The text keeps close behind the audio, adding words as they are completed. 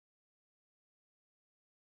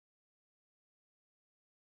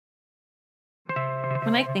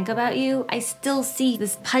When I think about you, I still see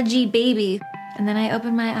this pudgy baby. And then I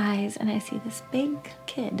open my eyes and I see this big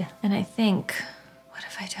kid. And I think, what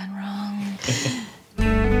have I done wrong?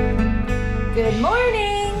 Good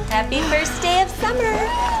morning. Happy first day of summer.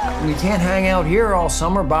 You can't hang out here all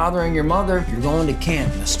summer bothering your mother. You're going to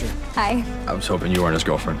camp, mister. Hi. I was hoping you weren't his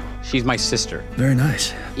girlfriend. She's my sister. Very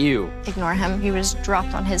nice. You. Ignore him. He was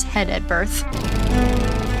dropped on his head at birth.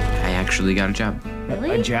 I actually got a job.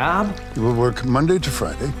 Really? A job? You will work Monday to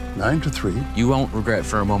Friday, 9 to 3. You won't regret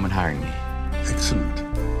for a moment hiring me. Excellent.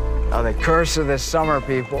 Oh, the curse of the summer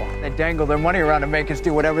people. They dangle their money around to make us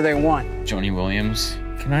do whatever they want. Joni Williams,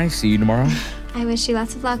 can I see you tomorrow? I wish you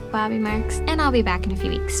lots of luck, Bobby Marks, and I'll be back in a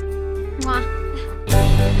few weeks. Mwah.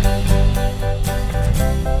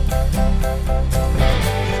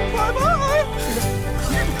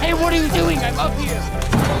 Hey, what are you doing? I'm up here.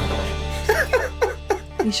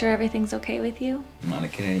 You sure everything's okay with you? I'm not a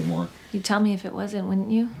kid anymore. You'd tell me if it wasn't,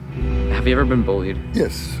 wouldn't you? Have you ever been bullied?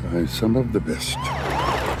 Yes, some of the best.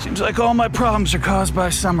 Seems like all my problems are caused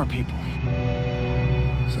by summer people.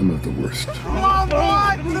 Some of the worst.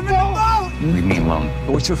 Leave me alone.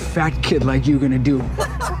 What's a fat kid like you gonna do?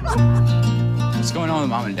 What's going on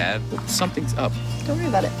with Mom and Dad? Something's up. Don't worry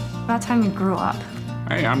about it. About time you grew up.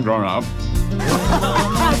 Hey, I'm grown up.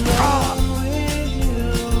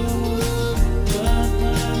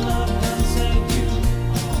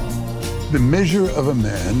 The measure of a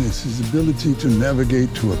man is his ability to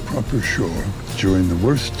navigate to a proper shore during the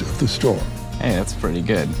worst of the storm. Hey, that's pretty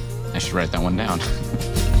good. I should write that one down.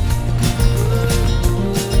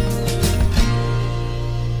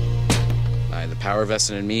 By the power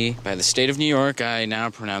vested in me, by the state of New York, I now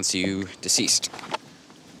pronounce you deceased.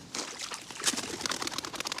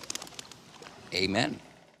 Amen.